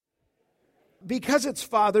Because it's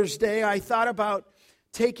Father's Day, I thought about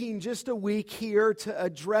taking just a week here to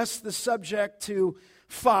address the subject to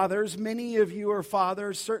fathers. Many of you are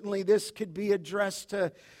fathers. Certainly this could be addressed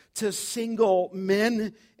to single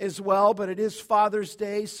men as well, but it is Father's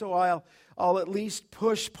Day, so I'll at least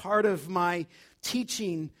push part of my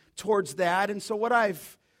teaching towards that. And so what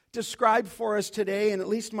I've described for us today, and at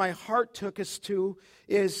least my heart took us to,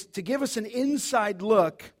 is to give us an inside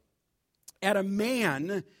look at a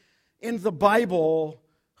man in the Bible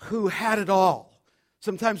who had it all.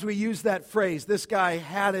 Sometimes we use that phrase, this guy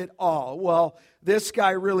had it all. Well, this guy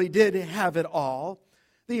really did have it all.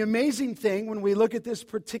 The amazing thing when we look at this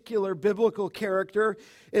particular biblical character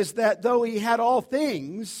is that though he had all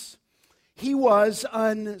things, he was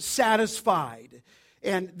unsatisfied.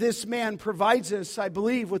 And this man provides us, I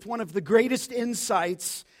believe, with one of the greatest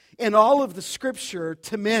insights in all of the Scripture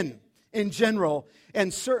to men in general,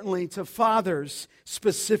 and certainly to fathers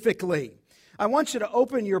specifically. I want you to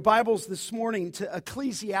open your Bibles this morning to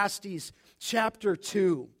Ecclesiastes chapter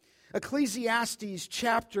 2. Ecclesiastes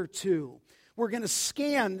chapter 2. We're going to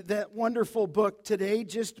scan that wonderful book today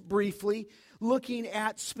just briefly, looking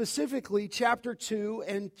at specifically chapter 2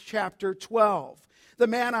 and chapter 12. The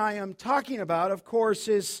man I am talking about, of course,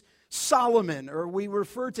 is Solomon, or we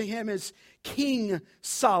refer to him as King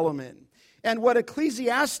Solomon. And what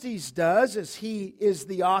Ecclesiastes does, as he is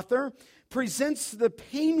the author, presents the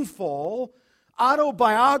painful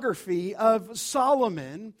autobiography of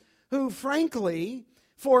Solomon, who frankly,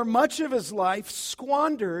 for much of his life,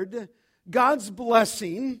 squandered God's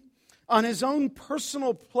blessing on his own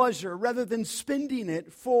personal pleasure rather than spending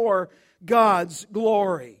it for God's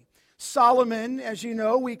glory. Solomon, as you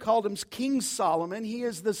know, we called him King Solomon. He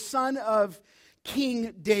is the son of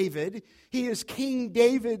King David. He is King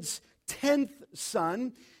David's 10th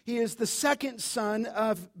son. He is the second son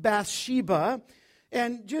of Bathsheba.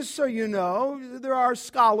 And just so you know, there are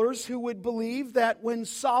scholars who would believe that when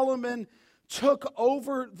Solomon took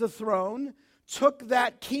over the throne, took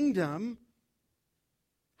that kingdom,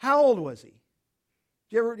 how old was he?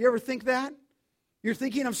 You ever think that? You're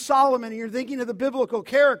thinking of Solomon and you're thinking of the biblical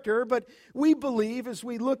character, but we believe as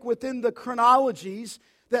we look within the chronologies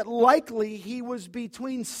that likely he was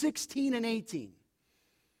between 16 and 18.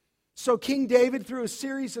 So King David, through a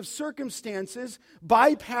series of circumstances,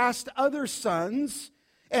 bypassed other sons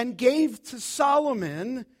and gave to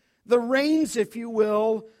Solomon the reins, if you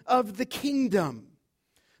will, of the kingdom.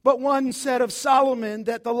 But one said of Solomon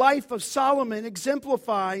that the life of Solomon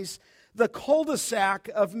exemplifies the cul-de-sac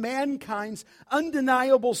of mankind's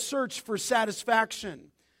undeniable search for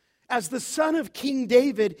satisfaction. As the son of King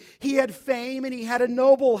David, he had fame and he had a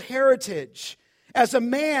noble heritage. As a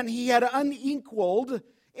man, he had unequaled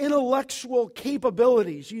intellectual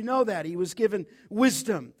capabilities. You know that. He was given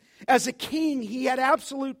wisdom. As a king, he had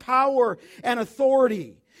absolute power and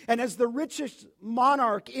authority. And as the richest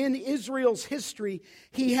monarch in Israel's history,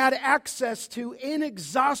 he had access to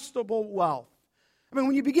inexhaustible wealth. I mean,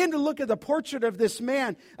 when you begin to look at the portrait of this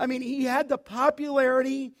man, I mean, he had the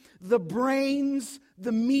popularity, the brains,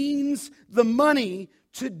 the means, the money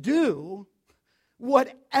to do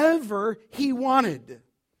whatever he wanted.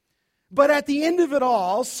 But at the end of it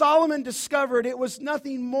all, Solomon discovered it was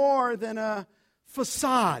nothing more than a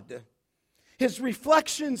facade. His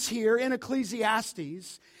reflections here in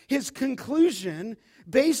Ecclesiastes, his conclusion,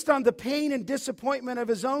 based on the pain and disappointment of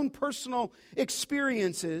his own personal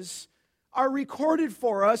experiences, are recorded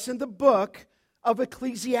for us in the book of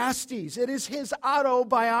Ecclesiastes. It is his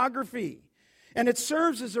autobiography. And it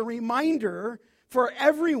serves as a reminder for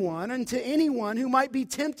everyone and to anyone who might be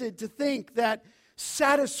tempted to think that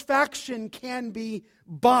satisfaction can be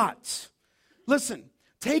bought. Listen,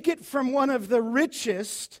 take it from one of the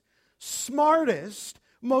richest, smartest,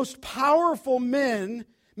 most powerful man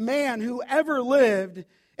who ever lived,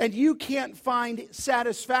 and you can't find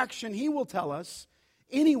satisfaction, he will tell us,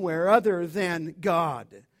 anywhere other than God.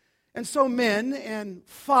 And so men and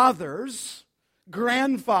fathers,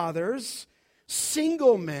 grandfathers,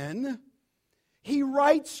 single men, he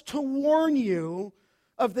writes to warn you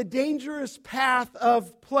of the dangerous path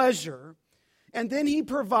of pleasure, and then he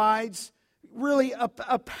provides really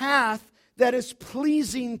a path that is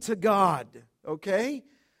pleasing to God, okay?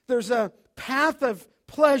 There's a path of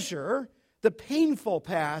pleasure, the painful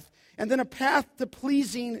path, and then a path to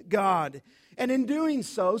pleasing God. And in doing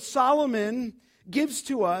so, Solomon gives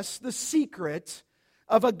to us the secret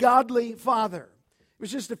of a godly father. It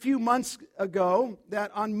was just a few months ago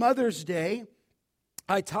that on Mother's Day,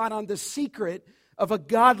 I taught on the secret of a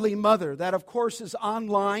godly mother. That, of course, is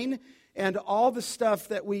online And all the stuff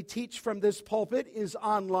that we teach from this pulpit is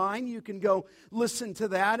online. You can go listen to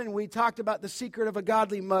that. And we talked about the secret of a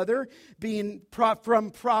godly mother being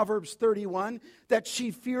from Proverbs 31, that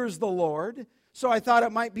she fears the Lord. So I thought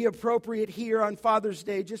it might be appropriate here on Father's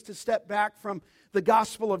Day just to step back from the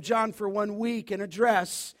Gospel of John for 1 week and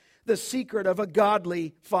address the secret of a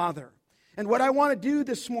godly father. And what I want to do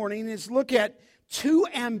this morning is look at two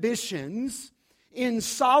ambitions in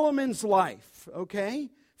Solomon's life, okay?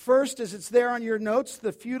 First, as it's there on your notes,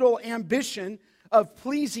 the futile ambition of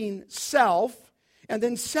pleasing self. And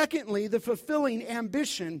then secondly, the fulfilling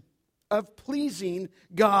ambition of pleasing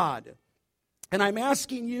God. And I'm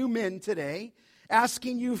asking you men today,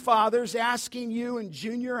 asking you fathers, asking you in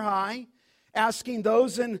junior high, asking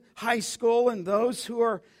those in high school and those who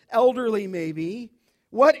are elderly maybe,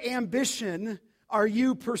 what ambition are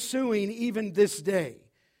you pursuing even this day?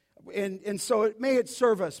 And so may it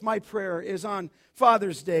serve us. My prayer is on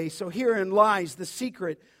Father's Day. So herein lies the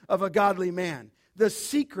secret of a godly man, the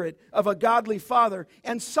secret of a godly father.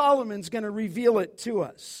 And Solomon's going to reveal it to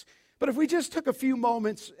us. But if we just took a few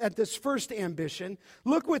moments at this first ambition,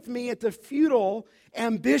 look with me at the futile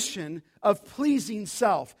ambition of pleasing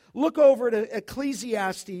self. Look over to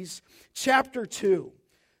Ecclesiastes chapter 2.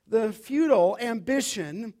 The futile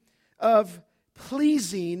ambition of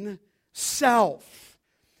pleasing self.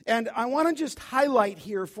 And I want to just highlight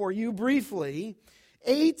here for you briefly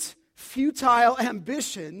 8 futile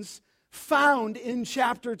ambitions found in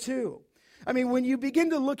chapter 2. I mean, when you begin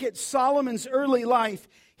to look at Solomon's early life,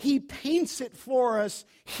 he paints it for us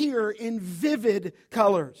here in vivid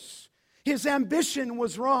colors. His ambition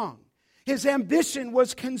was wrong. His ambition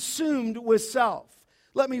was consumed with self.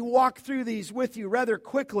 Let me walk through these with you rather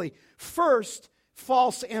quickly. First,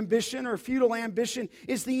 false ambition or futile ambition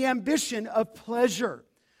is the ambition of pleasure.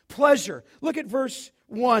 Pleasure. Look at verse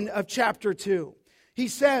 1 of chapter 2. He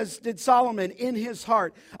says, did Solomon in his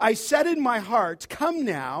heart, I said in my heart, come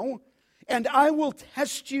now, and I will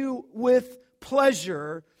test you with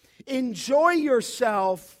pleasure. Enjoy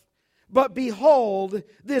yourself, but behold,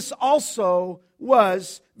 this also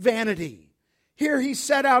was vanity. Here he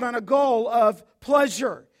set out on a goal of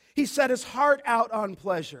pleasure. He set his heart out on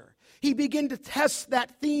pleasure. He began to test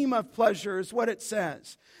that theme of pleasure, is what it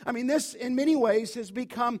says. I mean, this in many ways has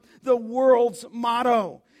become the world's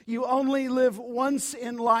motto. You only live once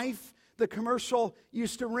in life. The commercial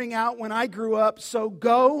used to ring out when I grew up, so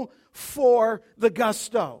go for the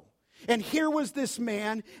gusto. And here was this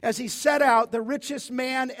man, as he set out, the richest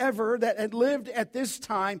man ever that had lived at this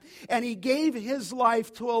time, and he gave his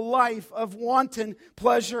life to a life of wanton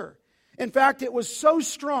pleasure. In fact, it was so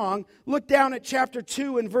strong. Look down at chapter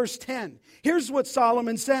 2 and verse 10. Here's what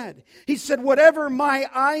Solomon said. He said, whatever my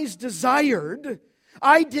eyes desired,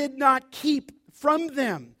 I did not keep from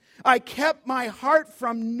them. I kept my heart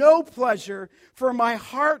from no pleasure, for my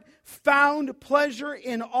heart found pleasure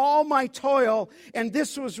in all my toil, and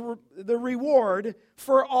this was the reward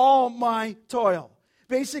for all my toil.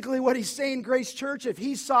 Basically what he's saying, Grace Church, if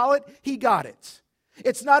he saw it, he got it.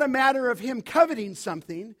 It's not a matter of him coveting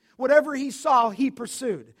something. Whatever he saw, he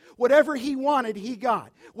pursued. Whatever he wanted, he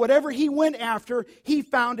got. Whatever he went after, he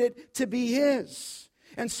found it to be his.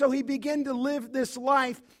 And so he began to live this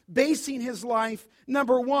life, basing his life,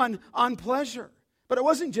 number one, on pleasure. But it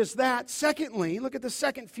wasn't just that. Secondly, look at the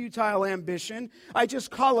second futile ambition. I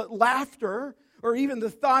just call it laughter, or even the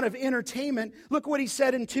thought of entertainment. Look what he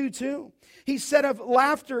said in 2:2. He said of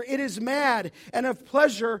laughter, it is mad, and of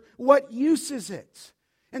pleasure, what use is it?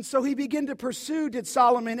 And so he began to pursue, did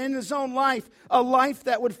Solomon, in his own life, a life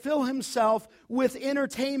that would fill himself with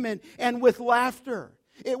entertainment and with laughter.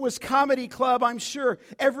 It was comedy club, I'm sure,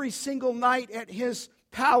 every single night at his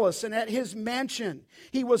palace and at his mansion.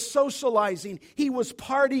 He was socializing. He was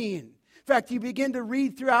partying. In fact, you begin to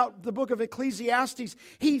read throughout the book of Ecclesiastes,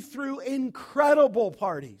 he threw incredible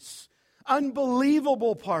parties.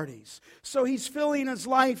 Unbelievable parties. So he's filling his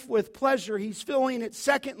life with pleasure. He's filling it,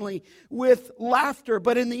 secondly, with laughter.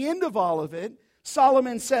 But in the end of all of it,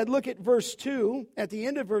 Solomon said, look at verse 2, at the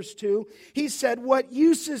end of verse 2, he said, what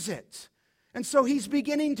use is it? And so he's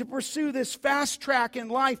beginning to pursue this fast track in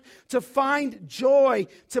life to find joy,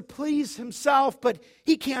 to please himself, but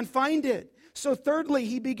he can't find it. So thirdly,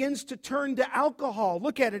 he begins to turn to alcohol.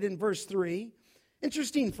 Look at it in verse 3.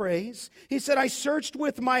 Interesting phrase. He said, I searched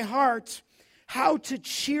with my heart how to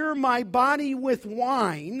cheer my body with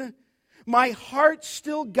wine, my heart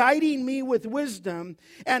still guiding me with wisdom,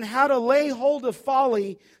 and how to lay hold of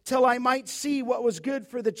folly till I might see what was good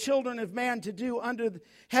for the children of man to do under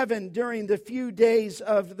heaven during the few days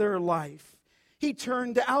of their life. He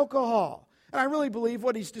turned to alcohol. And I really believe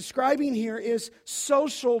what he's describing here is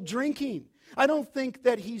social drinking. I don't think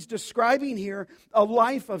that he's describing here a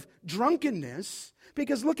life of drunkenness,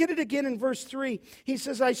 because look at it again in verse 3. He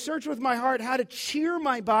says, I search with my heart how to cheer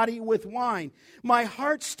my body with wine. My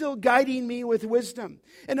heart still guiding me with wisdom.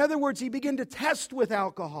 In other words, he began to test with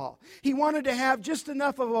alcohol. He wanted to have just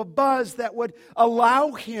enough of a buzz that would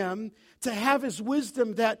allow him to have his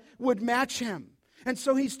wisdom that would match him. And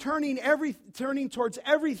so he's turning towards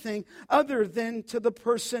everything other than to the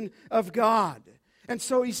person of God. And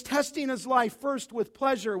so he's testing his life first with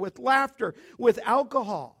pleasure, with laughter, with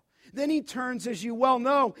alcohol. Then he turns, as you well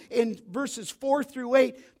know, in verses 4 through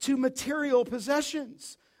 8, to material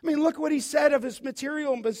possessions. I mean, look what he said of his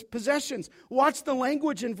material possessions. Watch the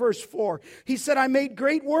language in verse 4. He said, I made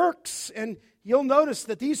great works. And you'll notice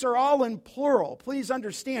that these are all in plural. Please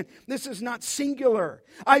understand, this is not singular.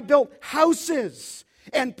 I built houses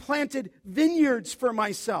and planted vineyards for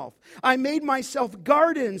myself. I made myself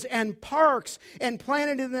gardens and parks and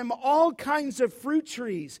planted in them all kinds of fruit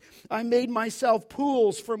trees. I made myself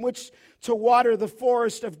pools from which to water the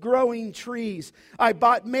forest of growing trees. I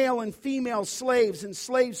bought male and female slaves and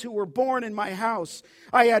slaves who were born in my house.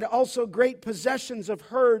 I had also great possessions of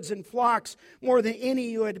herds and flocks, more than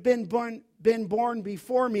any who had been born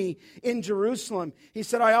before me in Jerusalem. He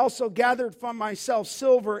said, I also gathered for myself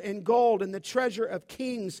silver and gold and the treasure of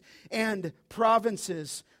kings and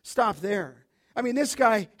provinces. Stop there. I mean, this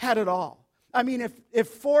guy had it all. I mean, if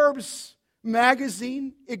Forbes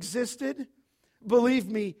magazine existed, believe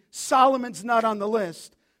me, Solomon's not on the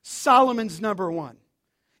list. Solomon's number one.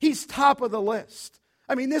 He's top of the list.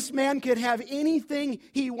 I mean, this man could have anything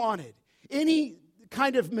he wanted. Any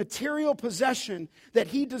kind of material possession that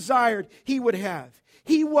he desired, he would have.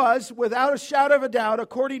 He was, without a shadow of a doubt,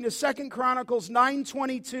 according to 2 Chronicles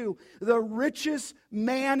 9:22, the richest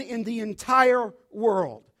man in the entire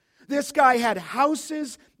world. This guy had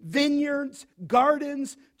houses, vineyards,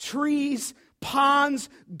 gardens, trees, ponds,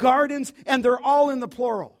 gardens, and they're all in the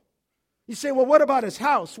plural. You say, well, what about his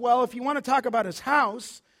house? Well, if you want to talk about his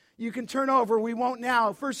house, you can turn over. We won't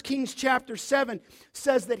now. 1 Kings chapter 7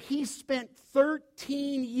 says that he spent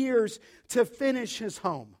 13 years to finish his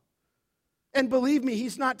home. And believe me,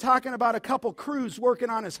 he's not talking about a couple crews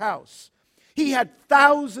working on his house. He had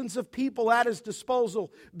thousands of people at his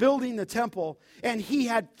disposal building the temple, and he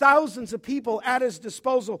had thousands of people at his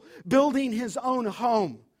disposal building his own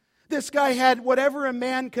home. This guy had whatever a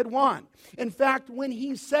man could want. In fact, when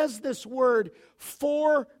he says this word,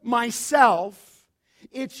 for myself,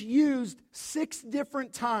 it's used 6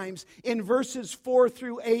 different times in verses 4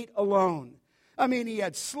 through 8 alone. I mean, he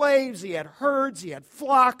had slaves, he had herds, he had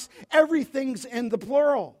flocks, everything's in the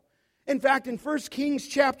plural. In fact, in 1 Kings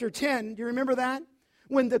chapter 10, do you remember that?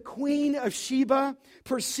 When the queen of Sheba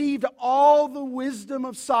perceived all the wisdom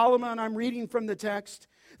of Solomon, I'm reading from the text,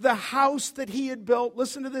 the house that he had built,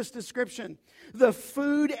 listen to this description, the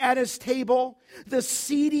food at his table, the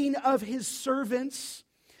seating of his servants,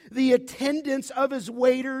 the attendance of his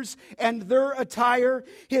waiters and their attire,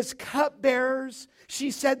 his cupbearers.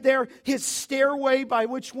 She said there, his stairway by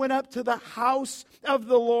which went up to the house of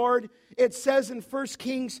the Lord. It says in 1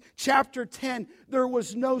 Kings chapter 10, there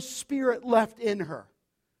was no spirit left in her.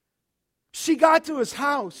 She got to his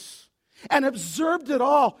house and observed it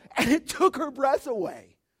all, and it took her breath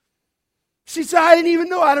away. She said, I didn't even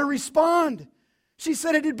know how to respond. She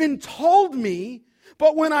said, it had been told me,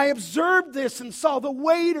 but when I observed this and saw the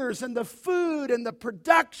waiters and the food and the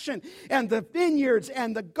production and the vineyards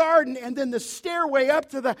and the garden and then the stairway up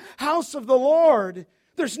to the house of the Lord,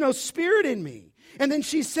 there's no spirit in me. And then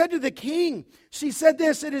she said to the king, she said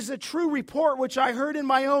this, it is a true report which I heard in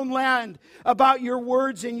my own land about your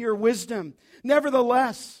words and your wisdom.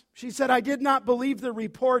 Nevertheless, she said, I did not believe the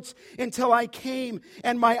reports until I came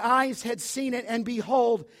and my eyes had seen it, and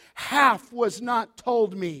behold, half was not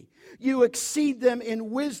told me. You exceed them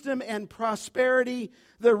in wisdom and prosperity,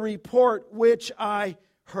 the report which I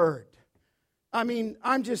heard. I mean,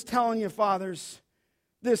 I'm just telling you, fathers,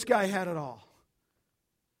 this guy had it all.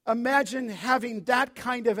 Imagine having that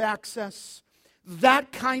kind of access,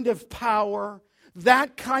 that kind of power,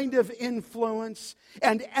 that kind of influence,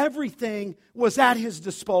 and everything was at his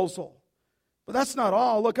disposal. But that's not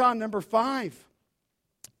all. Look on number 5.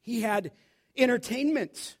 He had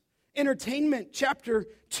entertainment. Entertainment, chapter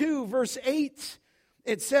 2, verse 8.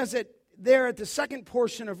 It says it there at the second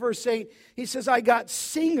portion of verse 8. He says, I got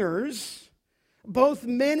singers, both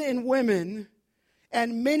men and women,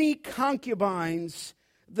 and many concubines,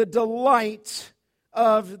 the delight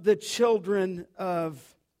of the children of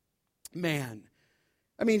man.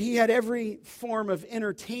 I mean, he had every form of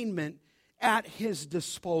entertainment at his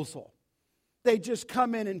disposal. They just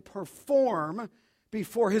come in and perform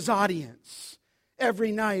before his audience.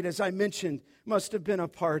 Every night, as I mentioned, must have been a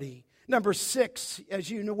party. Number 6, as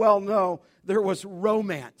you well know, there was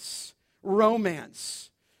romance.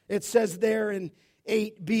 Romance. It says there in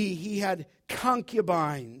 8b, he had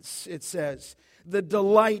concubines, it says. The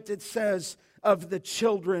delight, it says, of the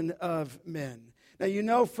children of men. Now, you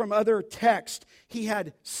know from other texts, he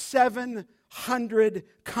had 700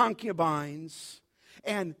 concubines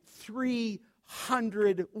and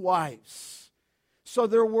 300 wives. So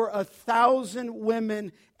there were 1,000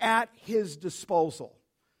 women at his disposal.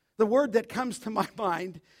 The word that comes to my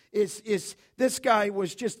mind is this guy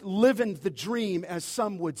was just living the dream, as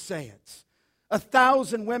some would say it.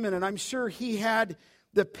 1,000 women, and I'm sure he had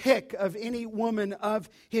the pick of any woman of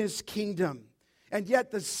his kingdom. And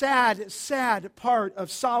yet the sad part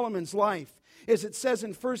of Solomon's life is it says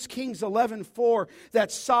in 1 Kings 11:4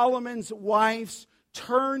 that Solomon's wives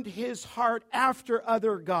turned his heart after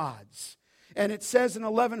other gods. And it says in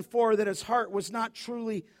 11:4 that his heart was not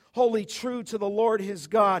truly wholly true to the Lord his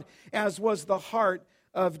God, as was the heart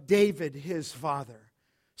of David his father.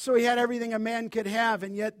 So he had everything a man could have,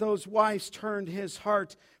 and yet those wives turned his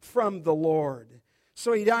heart from the Lord.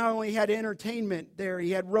 So he not only had entertainment there,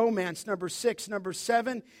 he had romance, number 6. Number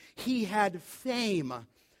 7, he had fame.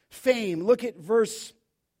 Fame. Look at verse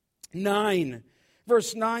 9.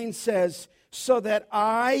 Verse 9 says, so that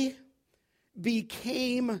I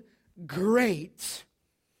became great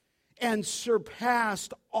and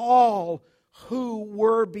surpassed all who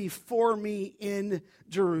were before me in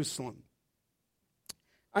Jerusalem.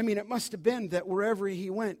 I mean, it must have been that wherever he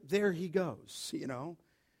went, there he goes, you know.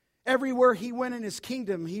 Everywhere he went in his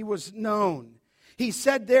kingdom, he was known. He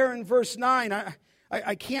said there in verse 9,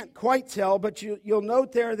 I can't quite tell, but you'll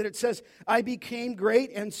note there that it says, I became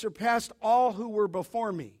great and surpassed all who were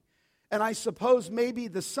before me. And I suppose maybe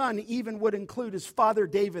the son even would include his father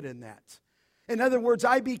David in that. In other words,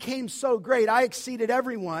 I became so great, I exceeded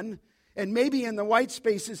everyone, and maybe in the white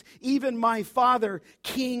spaces, even my father,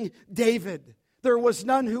 King David. There was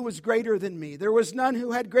none who was greater than me. There was none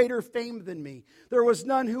who had greater fame than me. There was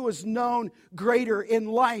none who was known greater in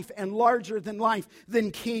life and larger than life than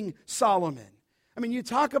King Solomon. I mean, you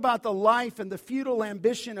talk about the life and the futile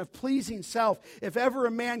ambition of pleasing self. If ever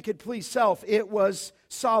a man could please self, it was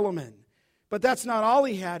Solomon. But that's not all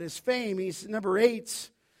he had, his fame. He's number 8.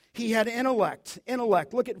 He had intellect.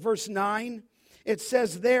 Intellect. Look at verse 9. It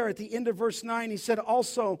says there at the end of verse 9, he said,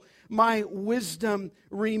 also, my wisdom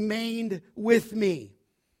remained with me.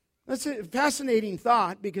 That's a fascinating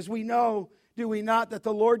thought, because we know, do we not, that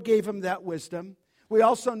the Lord gave him that wisdom. We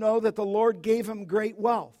also know that the Lord gave him great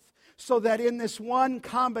wealth. So that in this one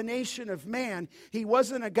combination of man, he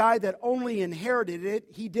wasn't a guy that only inherited it.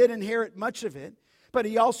 He did inherit much of it. But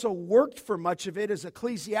he also worked for much of it, as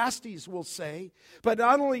Ecclesiastes will say. But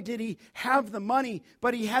not only did he have the money,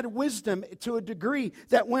 but he had wisdom to a degree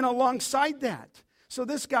that went alongside that. So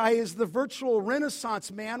this guy is the virtual Renaissance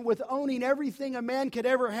man with owning everything a man could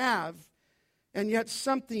ever have. And yet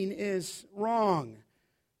something is wrong.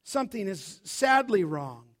 Something is sadly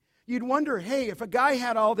wrong. You'd wonder, hey, if a guy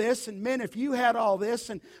had all this, and men, if you had all this,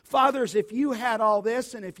 and fathers, if you had all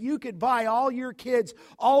this, and if you could buy all your kids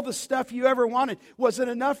all the stuff you ever wanted, was it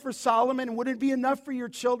enough for Solomon? Would it be enough for your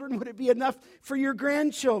children? Would it be enough for your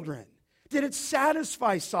grandchildren? Did it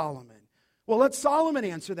satisfy Solomon? Well, let Solomon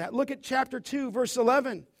answer that. Look at chapter 2, verse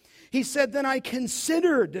 11. He said, then I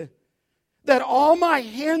considered that all my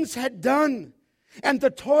hands had done, and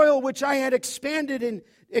the toil which I had expended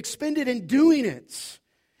in doing it.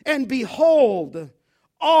 And behold,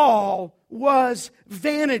 all was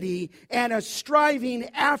vanity and a striving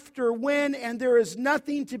after wind, and there is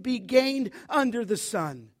nothing to be gained under the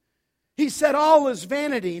sun. He said all is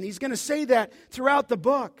vanity, and he's going to say that throughout the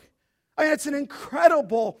book. I mean, it's an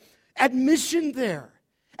incredible admission there.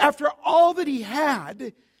 After all that he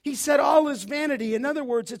had, he said all is vanity. In other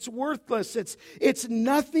words, it's worthless. It's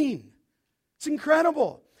nothing. It's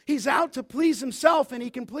incredible. He's out to please himself, and he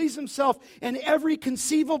can please himself in every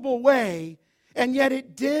conceivable way, and yet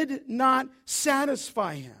it did not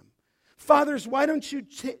satisfy him. Fathers, why don't you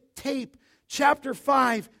tape chapter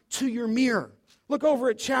 5 to your mirror? Look over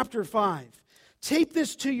at chapter 5. Tape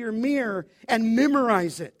this to your mirror and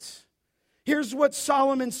memorize it. Here's what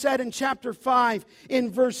Solomon said in chapter 5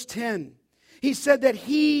 in verse 10. He said that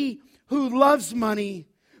he who loves money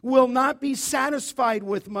will not be satisfied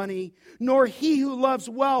with money, nor he who loves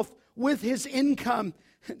wealth with his income.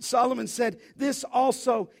 Solomon said, this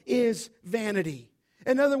also is vanity.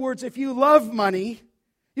 In other words, if you love money,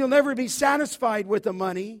 you'll never be satisfied with the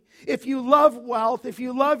money. If you love wealth, if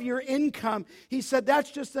you love your income, he said that's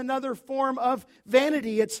just another form of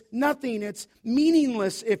vanity. It's nothing. It's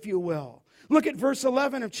meaningless, if you will. Look at verse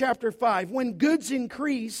 11 of chapter 5. When goods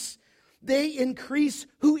increase, they increase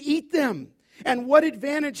who eat them. And what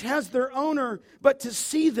advantage has their owner but to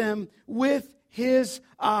see them with his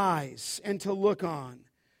eyes and to look on?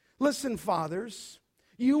 Listen, fathers,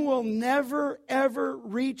 you will never, ever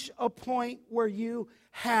reach a point where you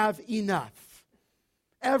have enough.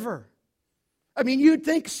 Ever. I mean, you'd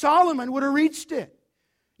think Solomon would have reached it.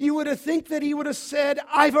 You would have think that he would have said,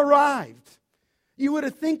 I've arrived. You would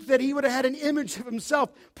have think that he would have had an image of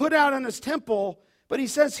himself put out on his temple, but he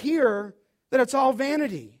says here that it's all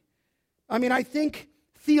vanity. I mean, I think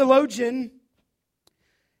theologian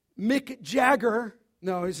Mick Jagger,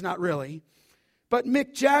 no, he's not really, but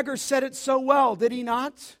Mick Jagger said it so well, did he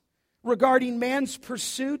not? Regarding man's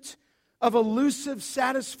pursuit of elusive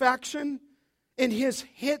satisfaction in his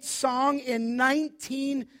hit song in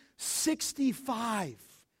 1965.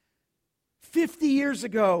 50 years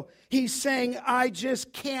ago, he's saying, I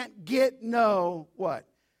just can't get no, what?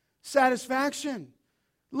 Satisfaction.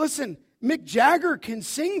 Listen, Mick Jagger can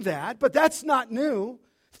sing that, but that's not new.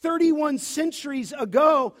 31 centuries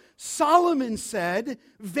ago, Solomon said,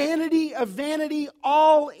 vanity of vanity,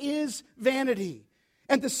 all is vanity.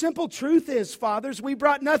 And the simple truth is, fathers, we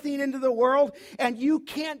brought nothing into the world, and you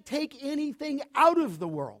can't take anything out of the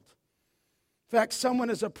world. In fact, someone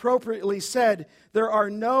has appropriately said, there are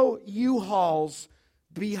no U-Hauls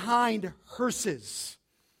behind hearses.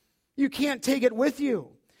 You can't take it with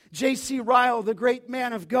you. J.C. Ryle, the great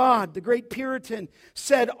man of God, the great Puritan,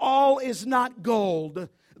 said, all is not gold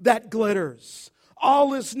that glitters.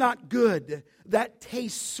 All is not good that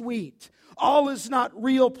tastes sweet. All is not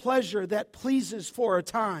real pleasure that pleases for a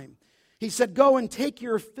time. He said, go and take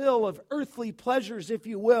your fill of earthly pleasures, if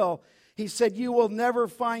you will. He said, you will never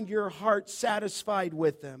find your heart satisfied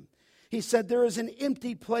with them. He said, there is an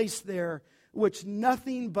empty place there which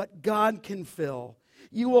nothing but God can fill.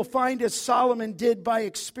 You will find, as Solomon did by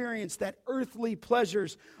experience, that earthly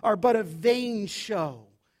pleasures are but a vain show.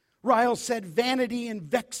 Ryle said, vanity and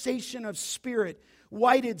vexation of spirit,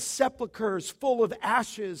 whited sepulchres full of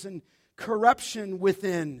ashes and corruption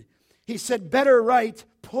within. He said, better write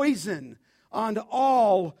poison on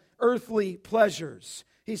all earthly pleasures.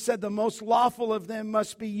 He said, the most lawful of them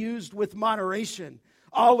must be used with moderation.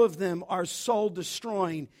 All of them are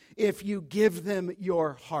soul-destroying if you give them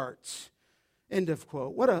your heart. End of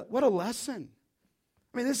quote. What a lesson.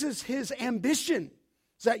 I mean, this is his ambition.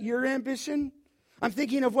 Is that your ambition? I'm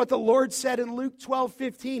thinking of what the Lord said in Luke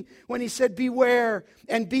 12:15 when he said, beware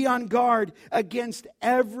and be on guard against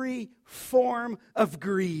every form of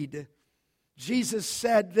greed. Jesus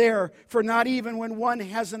said there, for not even when one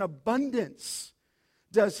has an abundance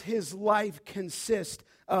does his life consist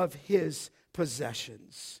of his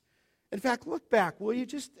possessions. In fact, look back, will you,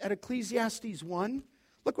 just at Ecclesiastes 1?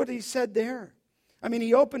 Look what he said there. I mean,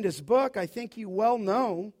 he opened his book, I think you well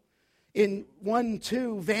know, in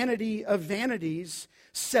 1:2, vanity of vanities,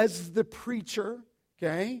 says the preacher,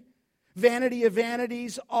 okay? Vanity of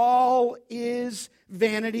vanities, all is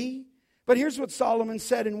vanity. But here's what Solomon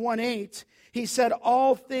said in 1:8. He said,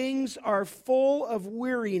 all things are full of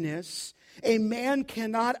weariness. A man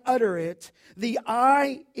cannot utter it. The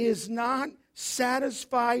eye is not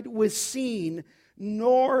satisfied with seeing,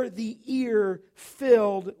 nor the ear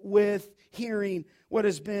filled with hearing. What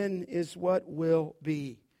has been is what will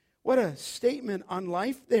be. What a statement on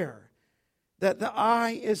life there, that the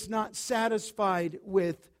eye is not satisfied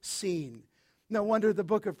with seeing. No wonder the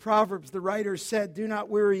book of Proverbs, the writer said, do not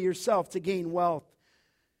weary yourself to gain wealth.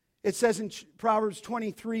 It says in Proverbs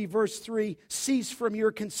 23, verse 3, cease from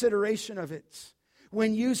your consideration of it.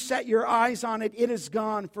 When you set your eyes on it, it is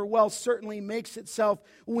gone, for wealth certainly makes itself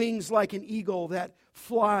wings like an eagle that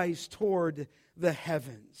flies toward the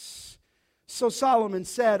heavens. So Solomon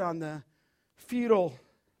said on the futile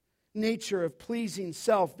nature of pleasing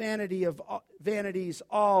self, vanity of vanities,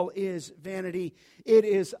 all is vanity. It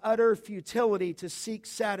is utter futility to seek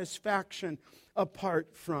satisfaction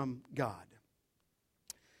apart from God.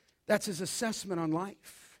 That's his assessment on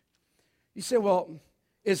life. You say, well,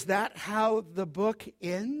 is that how the book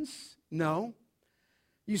ends? No.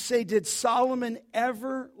 You say, did Solomon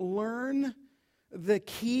ever learn the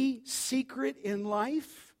key secret in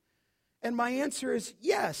life? And my answer is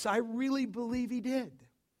yes, I really believe he did.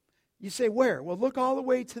 You say, where? Well, look all the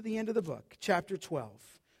way to the end of the book, chapter 12.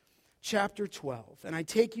 Chapter 12. And I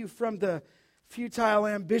take you from the futile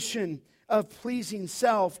ambition of pleasing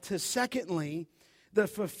self to, secondly, the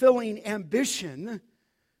fulfilling ambition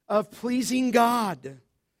of pleasing God.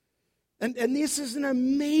 And this is an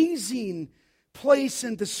amazing place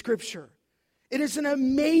in the Scripture. It is an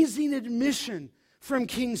amazing admission from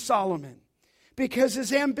King Solomon. because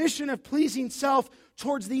his ambition of pleasing self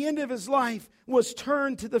towards the end of his life was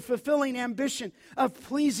turned to the fulfilling ambition of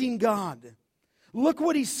pleasing God. Look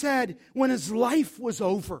what he said when his life was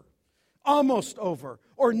over, almost over,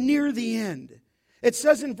 or near the end. It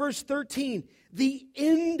says in verse 13, the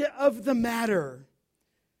end of the matter.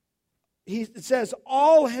 It says,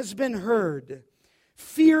 all has been heard.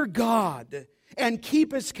 Fear God and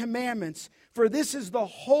keep his commandments, for this is the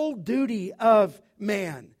whole duty of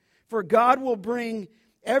man. For God will bring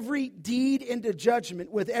every deed into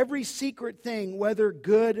judgment with every secret thing, whether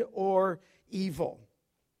good or evil.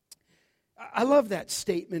 I love that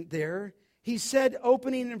statement there. He said,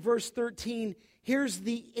 opening in verse 13, here's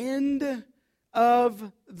the end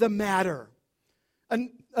of the matter.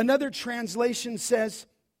 Another translation says,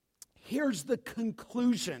 here's the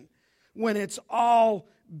conclusion when it's all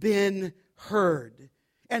been heard.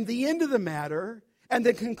 And the end of the matter and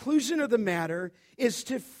the conclusion of the matter is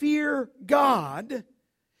to fear God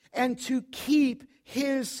and to keep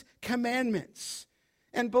his commandments.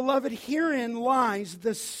 And beloved, herein lies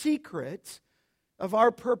the secret of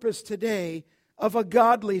our purpose today of a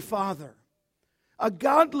godly father. A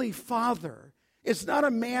godly father is not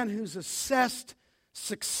a man who's assessed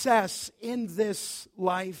success in this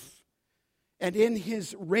life and in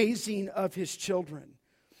his raising of his children.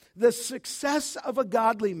 The success of a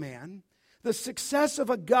godly man, the success of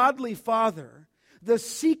a godly father, the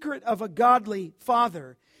secret of a godly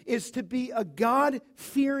father is to be a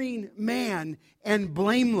God-fearing man and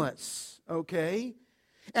blameless, okay?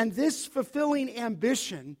 And this fulfilling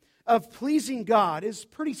ambition of pleasing God is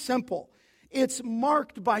pretty simple. It's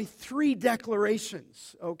marked by 3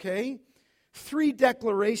 declarations, okay? 3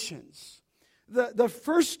 declarations. The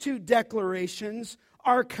first 2 declarations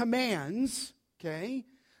are commands, okay?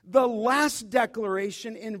 The last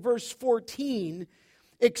declaration in verse 14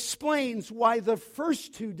 explains why the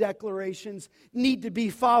first 2 declarations need to be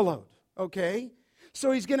followed, okay?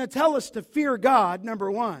 So he's going to tell us to fear God, number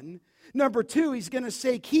 1. Number 2, he's going to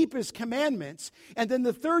say keep his commandments. And then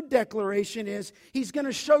the third declaration is he's going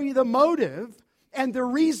to show you the motive and the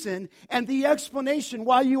reason and the explanation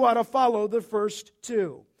why you ought to follow the first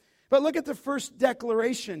 2. But look at the first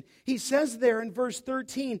declaration. He says there in verse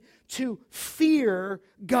 13, to fear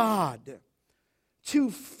God.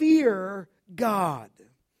 To fear God.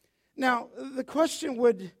 Now, the question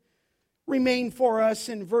would remain for us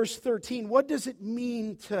in verse 13. What does it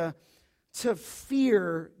mean to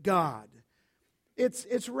fear God? It's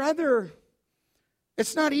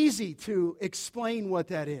not easy to explain what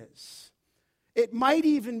that is. It might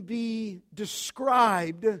even be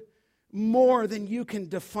described more than you can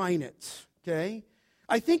define it, okay?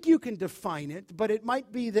 I think you can define it, but it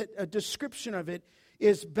might be that a description of it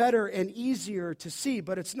is better and easier to see,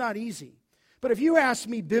 but it's not easy. But if you ask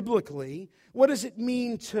me biblically, what does it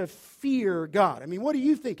mean to fear God? I mean, what do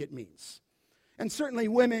you think it means? And certainly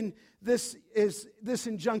women, this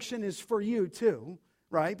injunction is for you too,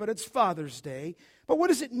 right? But it's Father's Day. But what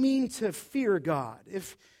does it mean to fear God?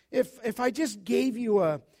 If I just gave you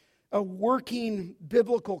a working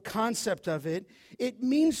biblical concept of it, it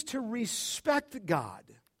means to respect God.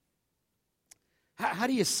 How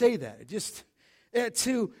do you say that? Just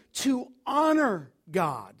to honor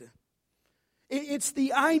God. It's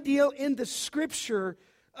the ideal in the Scripture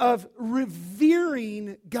of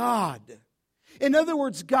revering God. In other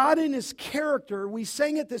words, God in his character, we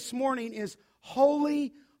sang it this morning, is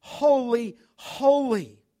holy, holy,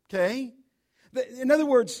 holy. Okay? In other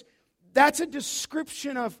words, that's a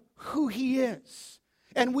description of who he is.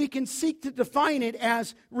 And we can seek to define it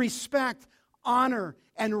as respect, honor,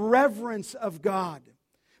 and reverence of God.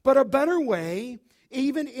 But a better way,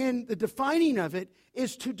 even in the defining of it,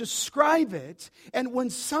 is to describe it. And when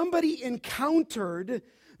somebody encountered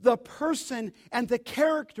the person and the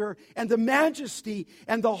character and the majesty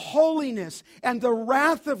and the holiness and the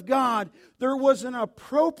wrath of God, there was an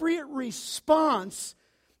appropriate response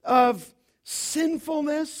of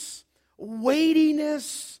sinfulness,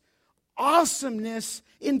 weightiness, awesomeness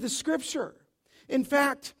in the Scripture. In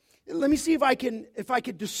fact, let me see if I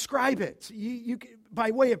could describe it you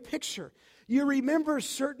by way of picture. You remember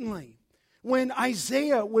certainly when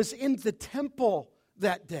Isaiah was in the temple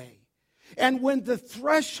that day, and when the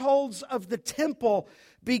thresholds of the temple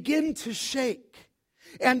begin to shake,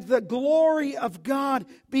 and the glory of God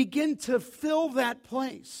begin to fill that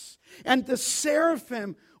place, and the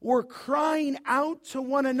seraphim were crying out to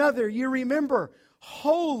one another. You remember,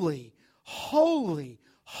 holy, holy,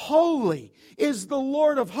 holy is the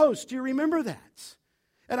Lord of hosts. Do you remember that?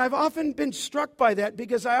 And I've often been struck by that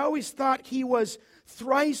because I always thought he was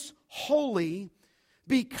thrice holy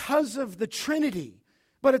because of the Trinity.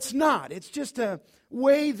 But it's not. It's just a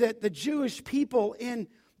way that the Jewish people, in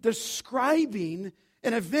describing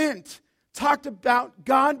an event, talked about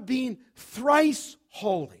God being thrice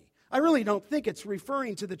holy. I really don't think it's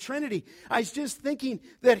referring to the Trinity. I was just thinking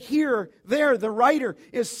that the writer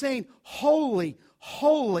is saying, holy,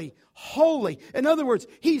 holy, holy. In other words,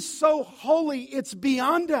 he's so holy, it's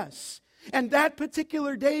beyond us. And that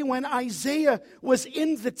particular day when Isaiah was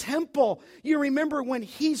in the temple, you remember when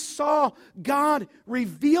he saw God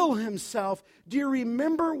reveal himself, do you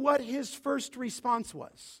remember what his first response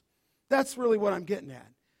was? That's really what I'm getting at.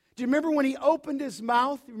 Do you remember when he opened his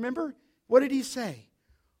mouth? Remember? What did he say?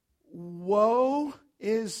 Woe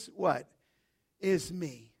is what? Is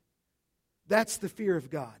me. That's the fear of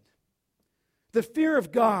God. The fear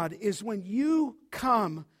of God is when you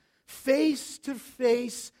come face to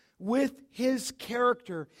face with His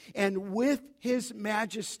character and with His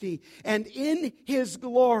majesty and in His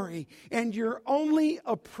glory, and your only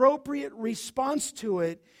appropriate response to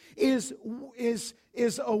it is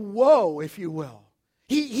a woe, if you will.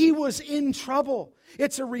 He was in trouble.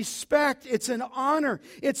 It's a respect. It's an honor.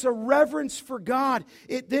 It's a reverence for God.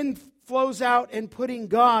 It then flows out in putting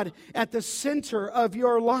God at the center of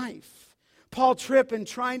your life. Paul Tripp, in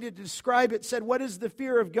trying to describe it, said, what is the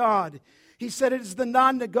fear of God? He said it is the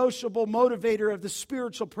non-negotiable motivator of the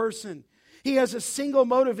spiritual person. He has a single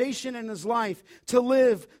motivation in his life, to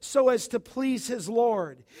live so as to please his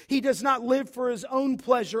Lord. He does not live for his own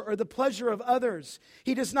pleasure or the pleasure of others.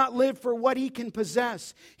 He does not live for what he can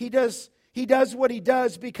possess. He does what he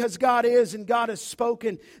does because God is and God has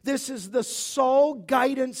spoken. This is the sole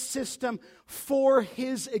guidance system for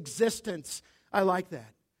his existence. I like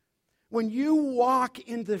that. When you walk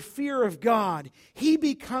in the fear of God, He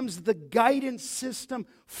becomes the guidance system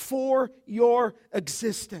for your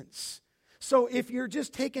existence. So if you're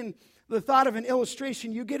just taking the thought of an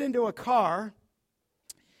illustration, you get into a car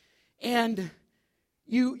and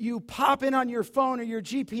you pop in on your phone or your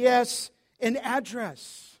GPS an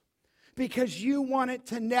address because you want it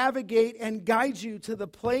to navigate and guide you to the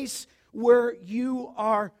place where you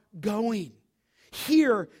are going.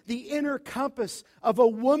 Here, the inner compass of a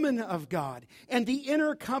woman of God and the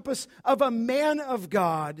inner compass of a man of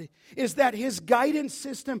God is that his guidance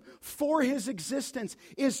system for his existence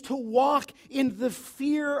is to walk in the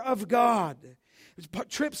fear of God.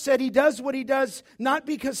 Tripp said he does what he does not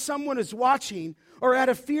because someone is watching or out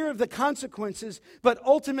of fear of the consequences, but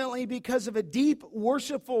ultimately because of a deep,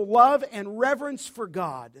 worshipful love and reverence for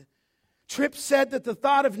God. Tripp said that the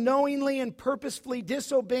thought of knowingly and purposefully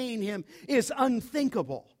disobeying Him is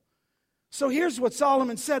unthinkable. So here's what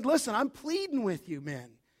Solomon said. Listen, I'm pleading with you,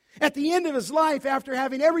 men. At the end of his life, after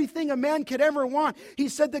having everything a man could ever want, he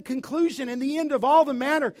said the conclusion and the end of all the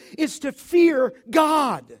matter is to fear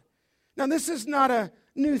God. Now, this is not a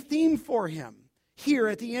new theme for him. Here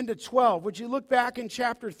at the end of 12, would you look back in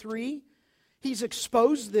chapter 3? He's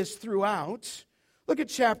exposed this throughout. Look at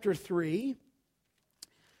chapter 3.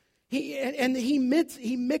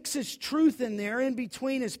 He mixes truth in there in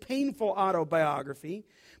between his painful autobiography.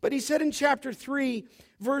 But he said in chapter 3,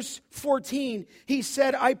 verse 14, he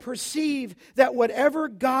said, I perceive that whatever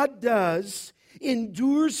God does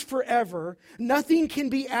endures forever. Nothing can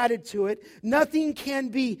be added to it. Nothing can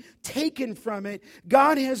be taken from it.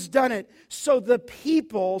 God has done it so that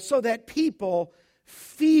people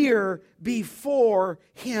fear before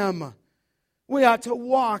Him. We ought to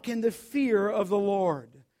walk in the fear of the Lord.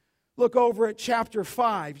 Look over at chapter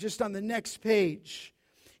 5, just on the next page.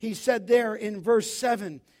 He said there in verse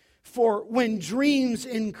 7, for when dreams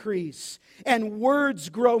increase and words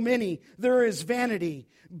grow many, there is vanity.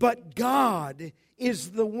 But God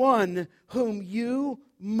is the one whom you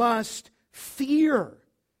must fear.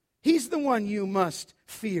 He's the one you must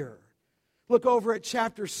fear. Look over at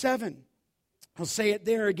chapter 7. I'll say it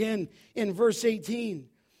there again in verse 18.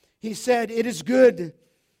 He said, it is good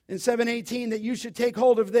in 7:18 that you should take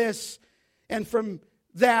hold of this and from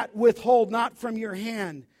that withhold not from your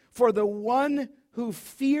hand. For the one who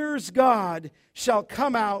fears God shall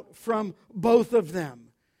come out from both of them.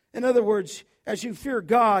 In other words, as you fear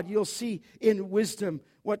God, you'll see in wisdom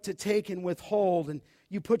what to take and withhold, and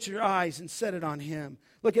you put your eyes and set it on Him.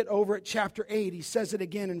 Look at over at chapter 8. He says it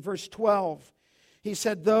again in verse 12. He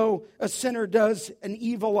said, though a sinner does an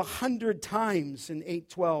evil 100 times in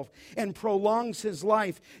 8:12 and prolongs his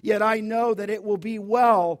life, yet I know that it will be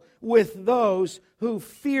well with those who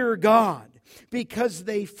fear God, because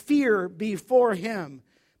they fear before Him.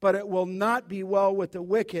 But it will not be well with the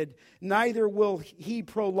wicked, neither will he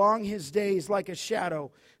prolong his days like a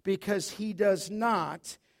shadow, because he does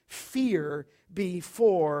not fear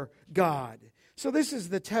before God. So this is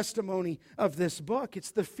the testimony of this book.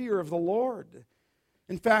 It's the fear of the Lord.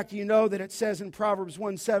 In fact, you know that it says in Proverbs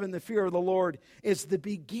 1:7, the fear of the Lord is the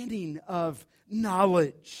beginning of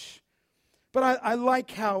knowledge. But I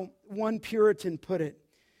like how one Puritan put it.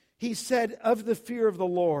 He said, of the fear of the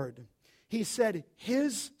Lord, he said,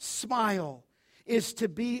 his smile is to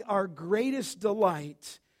be our greatest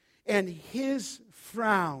delight, and his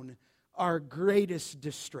frown our greatest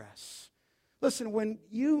distress. Listen, when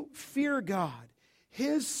you fear God,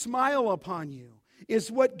 his smile upon you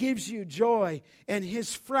is what gives you joy, and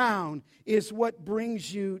his frown is what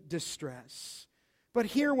brings you distress. But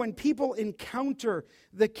here, when people encounter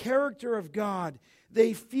the character of God,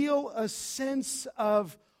 they feel a sense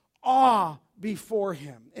of awe before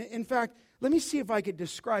him. In fact, let me see if I could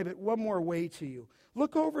describe it one more way to you.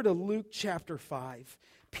 Look over to Luke chapter 5.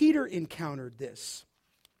 Peter encountered this.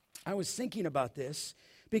 I was thinking about this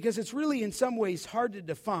because it's really in some ways hard to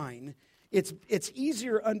define. It's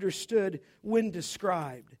easier understood when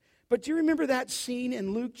described. But do you remember that scene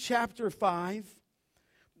in Luke chapter 5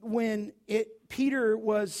 when Peter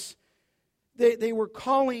was, they were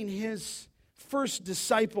calling his first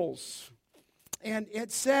disciples? And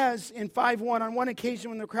it says in 5:1, on one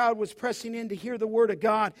occasion when the crowd was pressing in to hear the word of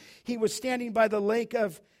God, he was standing by the lake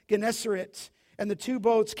of Gennesaret, and the two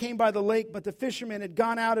boats came by the lake, but the fishermen had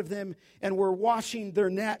gone out of them and were washing their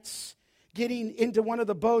nets. Getting into one of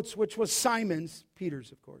the boats, which was Simon's,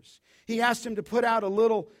 Peter's, of course, he asked him to put out a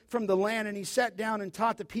little from the land, and he sat down and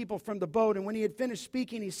taught the people from the boat. And when he had finished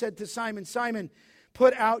speaking, he said to Simon, Simon,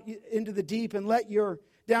 put out into the deep and let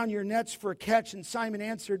down your nets for a catch. And Simon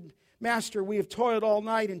answered, Master, we have toiled all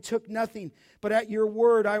night and took nothing, but at your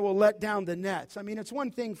word I will let down the nets. I mean, it's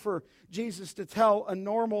one thing for Jesus to tell a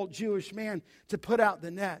normal Jewish man to put out the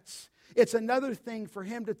nets. It's another thing for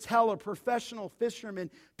him to tell a professional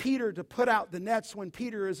fisherman, Peter, to put out the nets when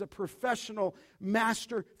Peter is a professional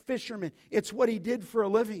master fisherman. It's what he did for a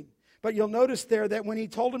living. But you'll notice there that when he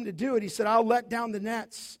told him to do it, he said, I'll let down the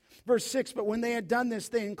nets. Verse 6, but when they had done this,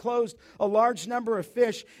 they enclosed a large number of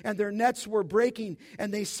fish, and their nets were breaking,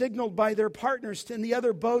 and they signaled by their partners in the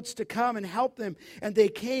other boats to come and help them. And they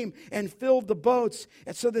came and filled the boats,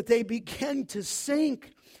 and so that they began to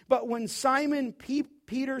sink. But when Simon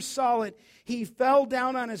Peter saw it, he fell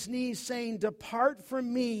down on his knees, saying, depart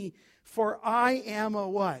from me, for I am a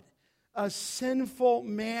what? A sinful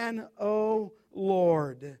man, O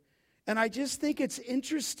Lord. And I just think it's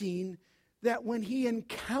interesting that when he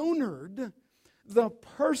encountered the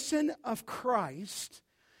person of Christ,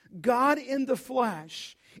 God in the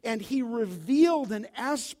flesh, and he revealed an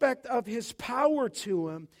aspect of his power to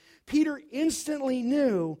him, Peter instantly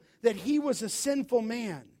knew that he was a sinful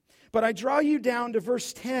man. But I draw you down to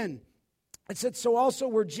verse 10. It said, so also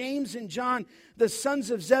were James and John, the sons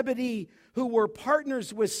of Zebedee, who were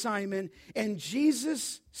partners with Simon. And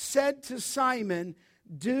Jesus said to Simon,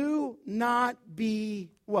 do not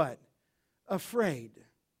be what? Afraid.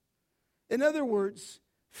 In other words,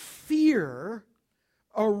 fear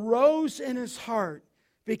arose in his heart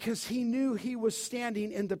because he knew he was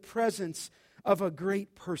standing in the presence of a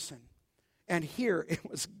great person. And here it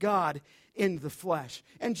was God in the flesh.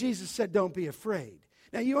 And Jesus said, don't be afraid.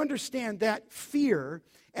 Now you understand that fear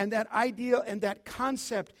and that idea and that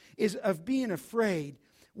concept is of being afraid.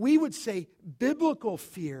 We would say biblical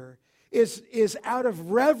fear is out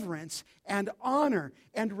of reverence and honor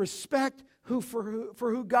and respect for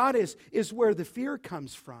who God is where the fear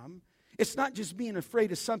comes from. It's not just being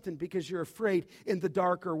afraid of something because you're afraid in the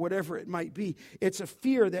dark or whatever it might be. It's a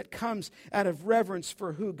fear that comes out of reverence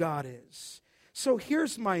for who God is. So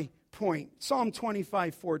here's my point. Psalm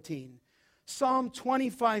 25:14. Psalm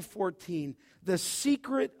 25:14. The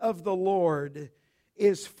secret of the Lord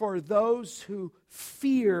is for those who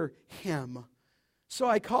fear him. So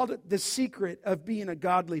I called it the secret of being a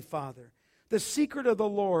godly father. The secret of the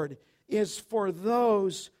Lord is for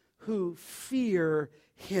those who fear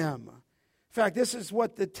him. In fact, this is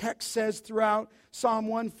what the text says throughout Psalm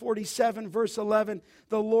 147, verse 11.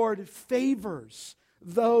 The Lord favors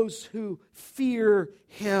those who fear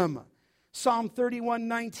him. Psalm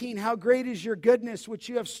 31:19. How great is your goodness, which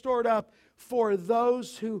you have stored up for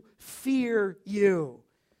those who fear you.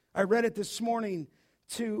 I read it this morning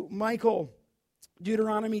to Michael.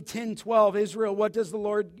 Deuteronomy 10:12. Israel, what does the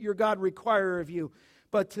Lord your God require of you?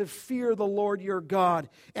 But to fear the Lord your God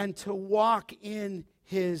and to walk in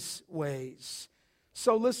his ways.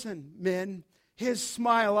 So listen, men, his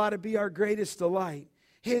smile ought to be our greatest delight.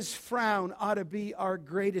 His frown ought to be our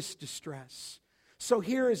greatest distress. So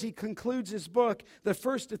here as he concludes his book, the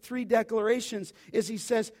first of three declarations is he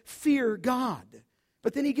says, fear God.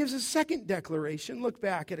 But then he gives a second declaration. Look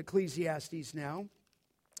back at Ecclesiastes now.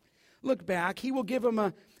 Look back. He will give him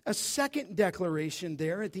a second declaration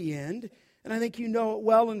there at the end. And I think you know it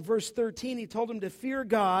well. In verse 13, he told him to fear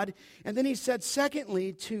God. And then he said,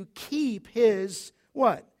 secondly, to keep his,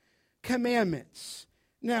 what? Commandments.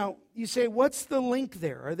 Now, you say, what's the link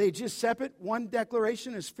there? Are they just separate? One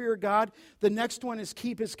declaration is fear God. The next one is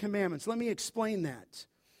keep his commandments. Let me explain that.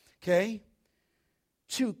 Okay?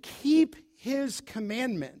 To keep his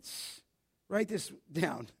commandments, write this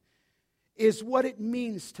down, is what it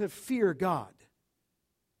means to fear God.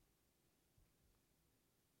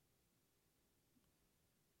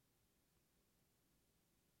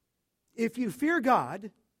 If you fear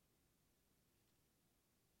God,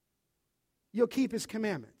 you'll keep his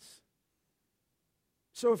commandments.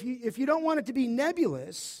 So if you don't want it to be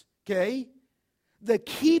nebulous, okay, the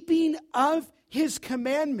keeping of his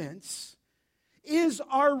commandments is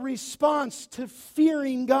our response to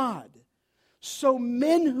fearing God. So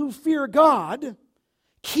men who fear God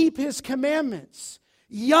keep his commandments.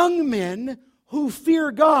 Young men who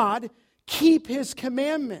fear God keep his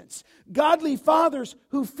commandments. Godly fathers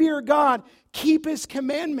who fear God keep his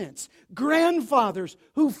commandments. Grandfathers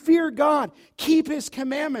who fear God keep his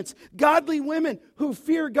commandments. Godly women who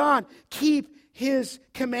fear God keep his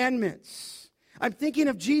commandments. I'm thinking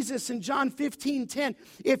of Jesus in John 15:10.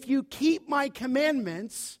 If you keep my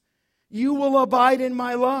commandments, you will abide in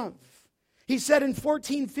my love. He said in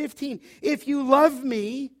 14:15, if you love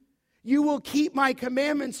me, you will keep my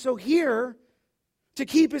commandments. So here, to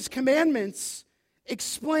keep his commandments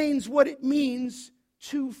explains what it means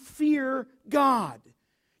to fear God.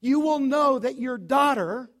 You will know that your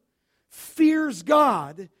daughter fears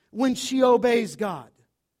God when she obeys God.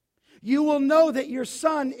 You will know that your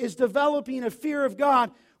son is developing a fear of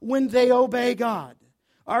God when they obey God.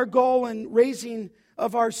 Our goal in raising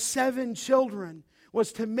of our 7 children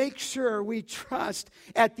was to make sure we trust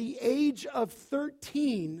at the age of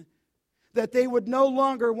 13 that they would no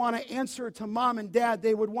longer want to answer to mom and dad.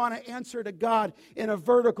 They would want to answer to God in a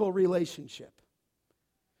vertical relationship.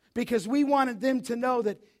 Because we wanted them to know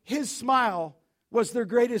that his smile was their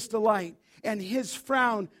greatest delight and his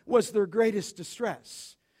frown was their greatest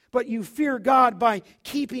distress. But you fear God by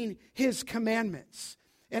keeping his commandments.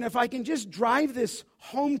 And if I can just drive this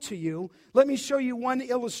home to you, let me show you one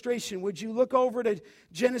illustration. Would you look over to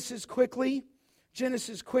Genesis quickly?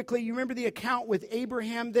 Genesis quickly. You remember the account with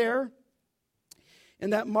Abraham there?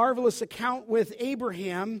 And that marvelous account with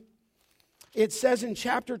Abraham, it says in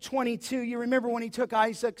chapter 22, you remember when he took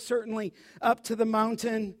Isaac certainly up to the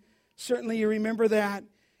mountain. Certainly you remember that.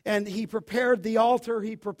 And he prepared the altar.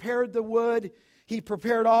 He prepared the wood. He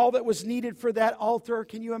prepared all that was needed for that altar.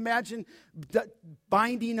 Can you imagine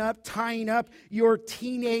binding up, tying up your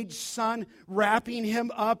teenage son, wrapping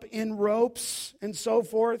him up in ropes and so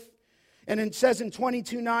forth? And it says in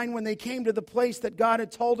 22:9, when they came to the place that God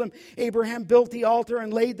had told him, Abraham built the altar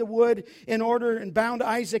and laid the wood in order and bound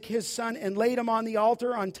Isaac his son and laid him on the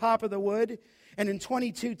altar on top of the wood. And in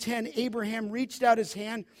 22:10, Abraham reached out his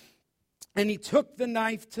hand and he took the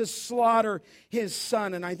knife to slaughter his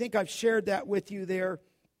son. And I think I've shared that with you there,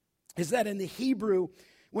 is that in the Hebrew,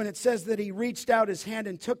 when it says that he reached out his hand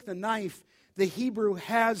and took the knife, the Hebrew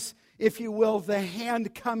has, if you will, the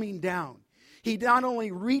hand coming down. He not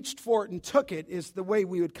only reached for it and took it, is the way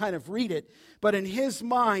we would kind of read it, but in his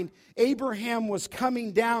mind, Abraham was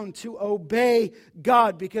coming down to obey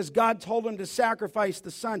God because God told him to sacrifice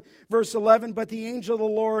the son. Verse 11, but the angel of the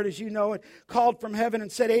Lord, as you know it, called from heaven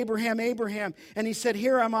and said, Abraham, Abraham. And he said,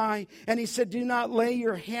 here am I. And he said, do not lay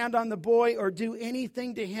your hand on the boy or do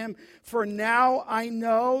anything to him, for now I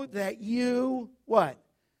know that you, what?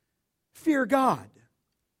 Fear God.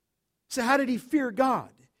 So how did he fear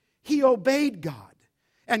God? He obeyed God.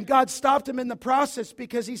 And God stopped him in the process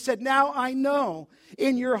because he said, now I know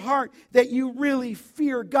in your heart that you really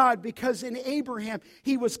fear God, because in Abraham,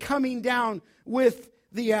 he was coming down with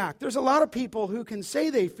the act. There's a lot of people who can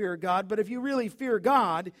say they fear God, but if you really fear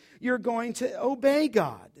God, you're going to obey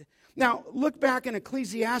God. Now, look back in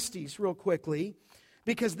Ecclesiastes real quickly,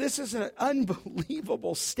 because this is an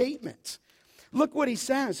unbelievable statement. Look what he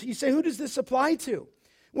says. You say, who does this apply to?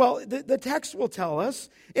 Well, the text will tell us.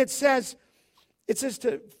 It says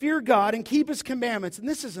to fear God and keep his commandments. And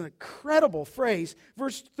this is an incredible phrase.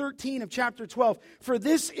 Verse 13 of chapter 12. For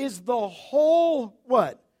this is the whole,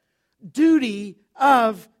 what? Duty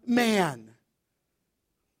of man.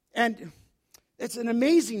 And it's an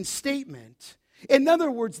amazing statement. In other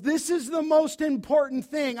words, this is the most important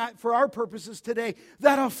thing for our purposes today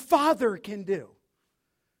that a father can do.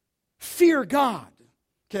 Fear God.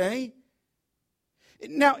 Okay?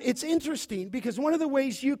 Now, it's interesting because one of the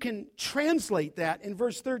ways you can translate that in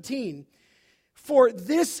verse 13, for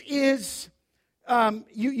this is,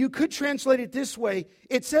 you could translate it this way.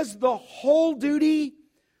 It says the whole duty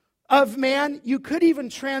of man. You could even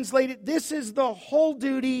translate it, this is the whole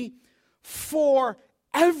duty for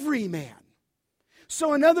every man.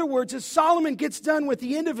 So in other words, as Solomon gets done with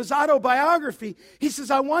the end of his autobiography, he says,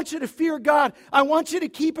 I want you to fear God. I want you to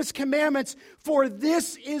keep his commandments, for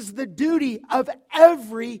this is the duty of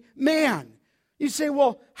every man. You say,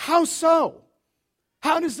 well, how so?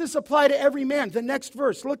 How does this apply to every man? The next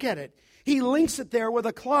verse, look at it. He links it there with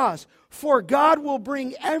a clause. For God will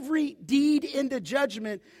bring every deed into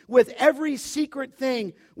judgment with every secret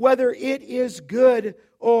thing, whether it is good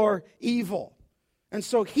or evil. And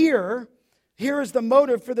so here is the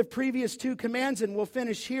motive for the previous two commands, and we'll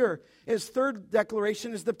finish here. His third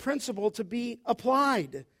declaration is the principle to be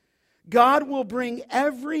applied. God will bring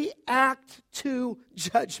every act to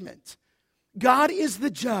judgment. God is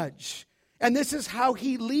the judge. And this is how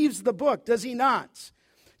he leaves the book, does he not?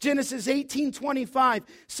 Genesis 18:25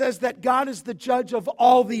 says that God is the judge of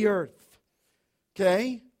all the earth.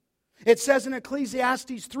 Okay? It says in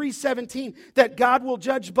Ecclesiastes 3:17 that God will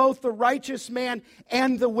judge both the righteous man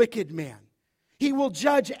and the wicked man. He will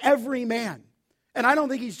judge every man. And I don't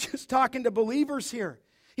think he's just talking to believers here.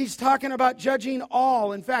 He's talking about judging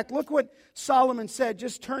all. In fact, look what Solomon said.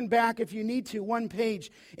 Just turn back if you need to, one page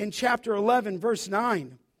in chapter 11, verse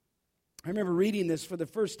 9. I remember reading this for the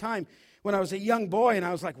first time when I was a young boy, and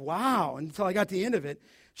I was like, wow, until I got to the end of it.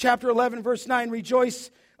 Chapter 11, verse 9,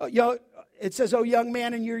 rejoice, it says, O young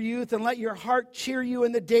man, in your youth, and let your heart cheer you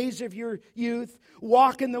in the days of your youth.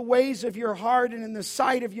 Walk in the ways of your heart and in the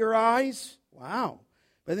sight of your eyes. Wow.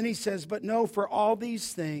 But then he says, but no, for all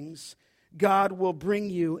these things, God will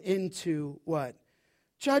bring you into what?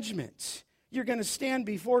 Judgment. You're going to stand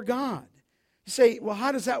before God. You say, well,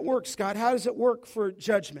 how does that work, Scott? How does it work for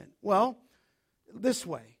judgment? Well, this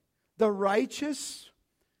way. The righteous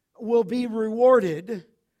will be rewarded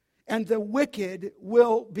and the wicked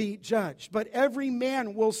will be judged. But every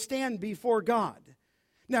man will stand before God.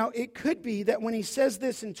 Now, it could be that when he says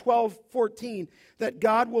this in 12:14, that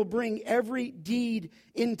God will bring every deed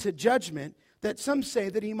into judgment, that some say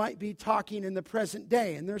that he might be talking in the present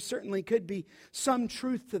day. And there certainly could be some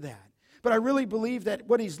truth to that. But I really believe that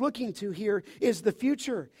what he's looking to here is the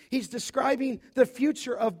future. He's describing the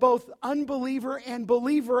future of both unbeliever and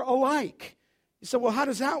believer alike. You say, well, how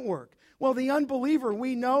does that work? Well, the unbeliever,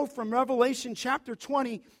 we know from Revelation chapter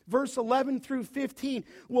 20, verse 11 through 15,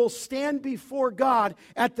 will stand before God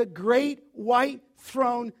at the great white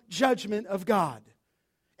throne judgment of God.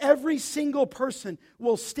 Every single person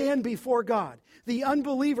will stand before God. The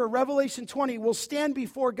unbeliever, Revelation 20, will stand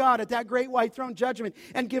before God at that great white throne judgment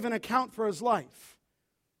and give an account for his life.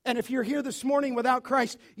 And if you're here this morning without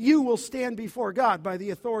Christ, you will stand before God by the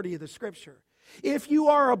authority of the Scripture. If you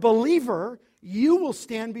are a believer, you will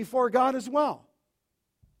stand before God as well.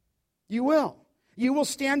 You will. You will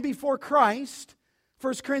stand before Christ,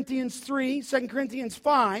 1 Corinthians 3, 2 Corinthians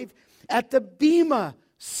 5, at the Bema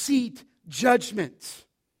seat judgment.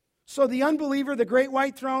 So the unbeliever, the great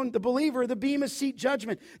white throne, the believer, the Bema seat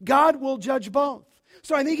judgment. God will judge both.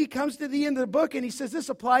 So I think he comes to the end of the book and he says this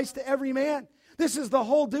applies to every man. This is the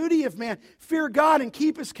whole duty of man. Fear God and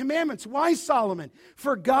keep his commandments. Why, Solomon?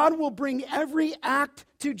 For God will bring every act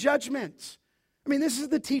to judgment. I mean, this is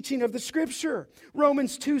the teaching of the Scripture.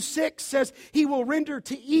 Romans 2:6 says he will render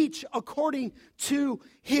to each according to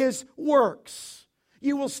his works.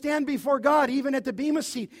 You will stand before God even at the Bema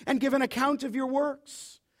seat and give an account of your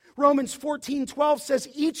works. Romans 14:12 says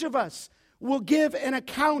each of us will give an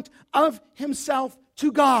account of himself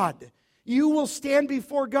to God. You will stand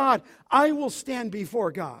before God. I will stand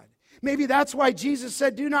before God. Maybe that's why Jesus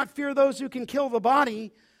said, do not fear those who can kill the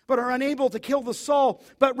body, but are unable to kill the soul,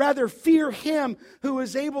 but rather fear him who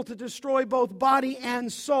is able to destroy both body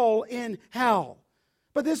and soul in hell.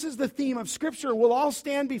 But this is the theme of Scripture. We'll all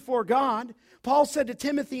stand before God. Paul said to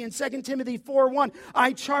Timothy in 2 Timothy 4:1,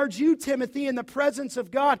 I charge you, Timothy, in the presence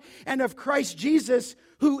of God and of Christ Jesus,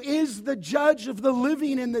 who is the judge of the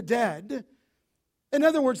living and the dead. In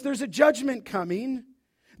other words, there's a judgment coming.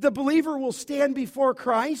 The believer will stand before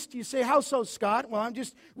Christ. You say, how so, Scott? Well, I'm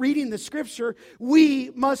just reading the Scripture. We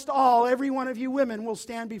must all, every one of you women, will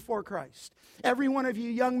stand before Christ. Every one of you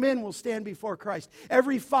young men will stand before Christ.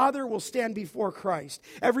 Every father will stand before Christ.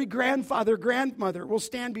 Every grandfather, grandmother will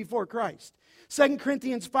stand before Christ. 2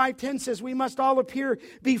 Corinthians 5:10 says, we must all appear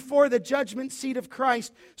before the judgment seat of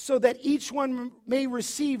Christ so that each one may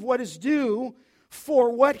receive what is due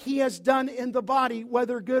for what he has done in the body,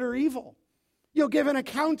 whether good or evil. You'll give an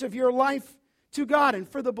account of your life to God. And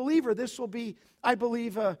for the believer, this will be, I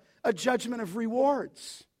believe, a judgment of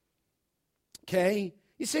rewards. Okay?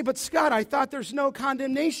 You say, but Scott, I thought there's no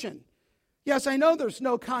condemnation. Yes, I know there's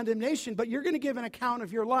no condemnation, but you're going to give an account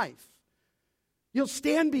of your life. You'll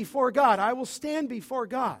stand before God. I will stand before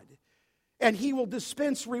God. And He will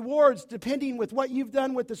dispense rewards depending with what you've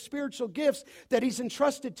done with the spiritual gifts that He's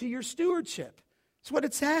entrusted to your stewardship. That's what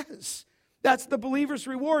it says. That's the believer's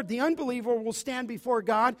reward. The unbeliever will stand before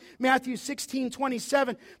God. Matthew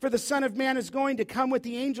 16:27, for the Son of Man is going to come with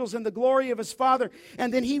the angels in the glory of His Father,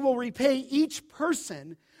 and then He will repay each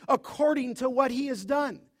person according to what he has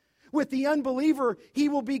done. With the unbeliever, He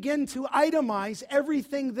will begin to itemize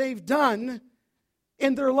everything they've done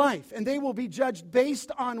in their life, and they will be judged based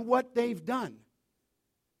on what they've done.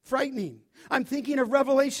 Frightening. I'm thinking of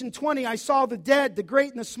Revelation 20. I saw the dead, the great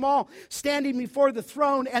and the small, standing before the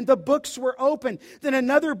throne, and the books were open. Then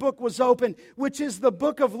another book was opened, which is the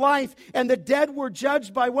book of life, and the dead were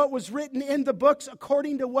judged by what was written in the books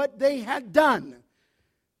according to what they had done.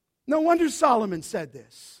 No wonder Solomon said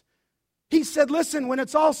this. He said, listen, when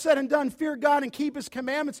it's all said and done, fear God and keep His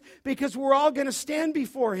commandments, because we're all going to stand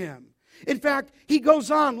before Him. In fact, he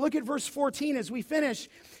goes on. Look at verse 14 as we finish.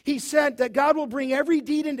 He said that God will bring every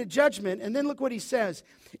deed into judgment. And then look what he says.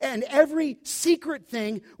 And every secret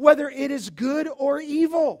thing, whether it is good or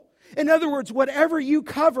evil. In other words, whatever you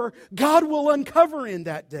cover, God will uncover in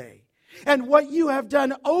that day. And what you have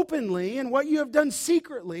done openly and what you have done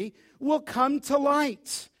secretly will come to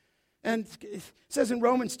light. And it says in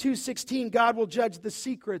Romans 2:16, God will judge the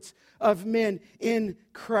secrets of men in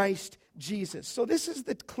Christ Jesus. So this is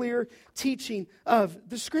the clear teaching of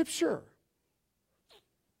the Scripture.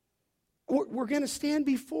 We're going to stand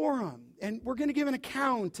before Him, and we're going to give an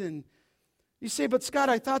account. And you say, but Scott,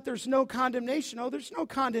 I thought there's no condemnation. Oh, there's no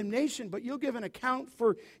condemnation, but you'll give an account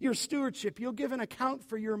for your stewardship. You'll give an account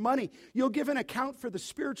for your money. You'll give an account for the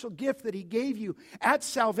spiritual gift that He gave you at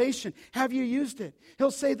salvation. Have you used it?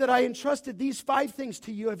 He'll say that I entrusted these 5 things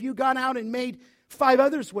to you. Have you gone out and made 5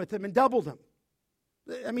 others with them and doubled them?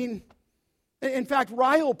 I mean, in fact,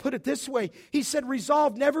 Ryle put it this way. He said,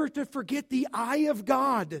 resolve never to forget the eye of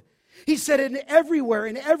God. He said, in everywhere,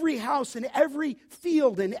 in every house, in every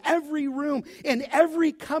field, in every room, in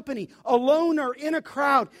every company, alone or in a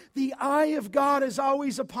crowd, the eye of God is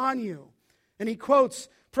always upon you. And he quotes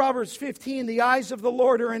Proverbs 15, the eyes of the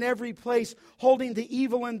Lord are in every place, holding the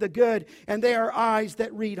evil and the good, and they are eyes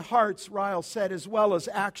that read hearts, Ryle said, as well as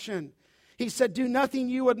action. He said, do nothing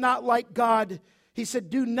you would not like God. He said,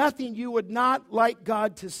 do nothing you would not like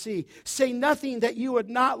God to see. Say nothing that you would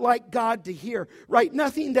not like God to hear. Write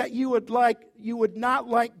nothing that you would not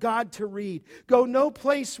like God to read. Go no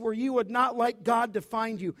place where you would not like God to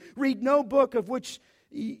find you. Read no book of which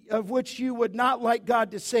you would not like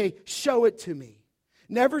God to say, show it to me.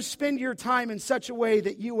 Never spend your time in such a way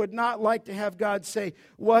that you would not like to have God say,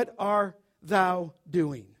 what art thou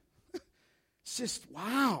doing? It's just,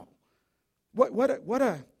 wow.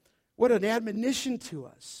 What an admonition to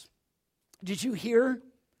us. Did you hear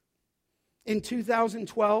in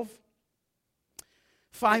 2012,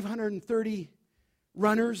 530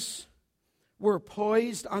 runners were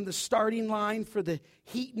poised on the starting line for the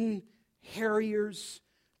Heaton Harriers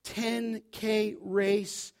 10K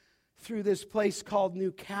race through this place called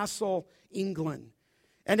Newcastle, England.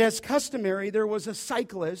 And as customary, there was a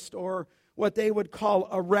cyclist, or what they would call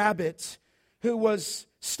a rabbit, who was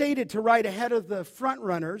stated to ride ahead of the front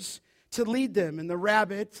runners to lead them. And the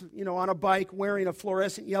rabbit, on a bike wearing a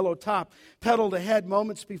fluorescent yellow top, pedaled ahead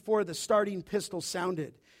moments before the starting pistol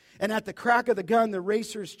sounded. And at the crack of the gun, the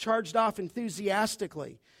racers charged off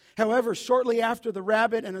enthusiastically. However, shortly after, the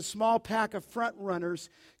rabbit and a small pack of front runners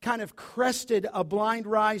kind of crested a blind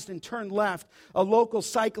rise and turned left. A local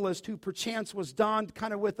cyclist who perchance was donned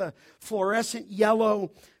kind of with a fluorescent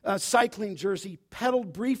yellow cycling jersey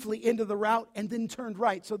pedaled briefly into the route and then turned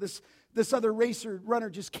right. So this other runner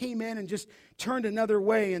just came in and just turned another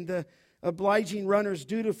way, and the obliging runners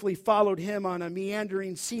dutifully followed him on a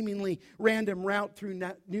meandering, seemingly random route through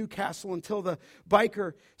Newcastle until the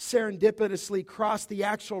biker serendipitously crossed the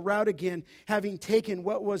actual route again, having taken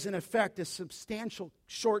what was in effect a substantial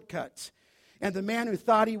shortcut. And the man who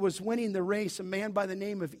thought he was winning the race, a man by the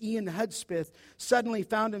name of Ian Hudspeth, suddenly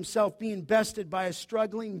found himself being bested by a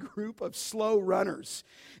struggling group of slow runners.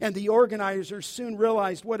 And the organizers soon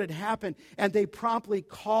realized what had happened, and they promptly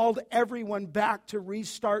called everyone back to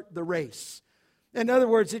restart the race. In other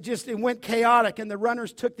words, it went chaotic, and the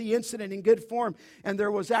runners took the incident in good form, and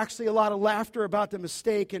there was actually a lot of laughter about the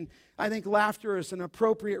mistake. And I think laughter is an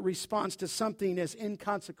appropriate response to something as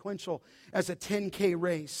inconsequential as a 10K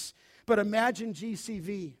race. But imagine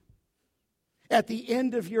GCV. At the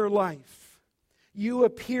end of your life, you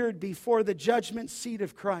appeared before the judgment seat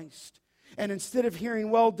of Christ. And instead of hearing,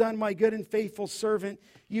 well done, my good and faithful servant,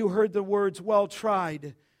 you heard the words, well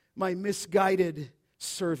tried, my misguided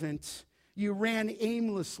servant. you ran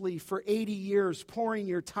aimlessly for 80 years, pouring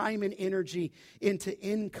your time and energy into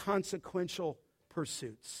inconsequential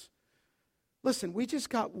pursuits. Listen, we just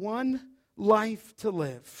got one life to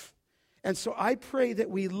live. And so I pray that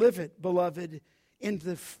we live it, beloved, in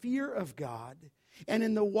the fear of God and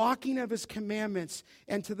in the walking of His commandments.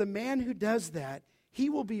 And to the man who does that, he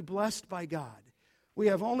will be blessed by God. We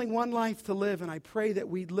have only one life to live, and I pray that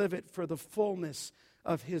we live it for the fullness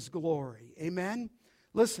of His glory. Amen?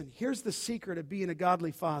 Listen, here's the secret of being a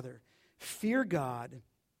godly father. Fear God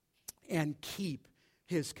and keep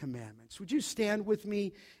His commandments. Would you stand with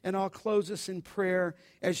me, and I'll close us in prayer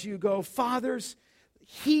as you go. Fathers,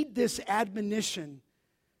 heed this admonition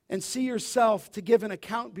and see yourself to give an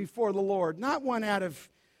account before the Lord. Not one out of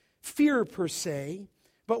fear per se,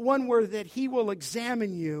 but one where that He will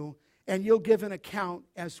examine you and you'll give an account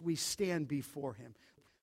as we stand before Him.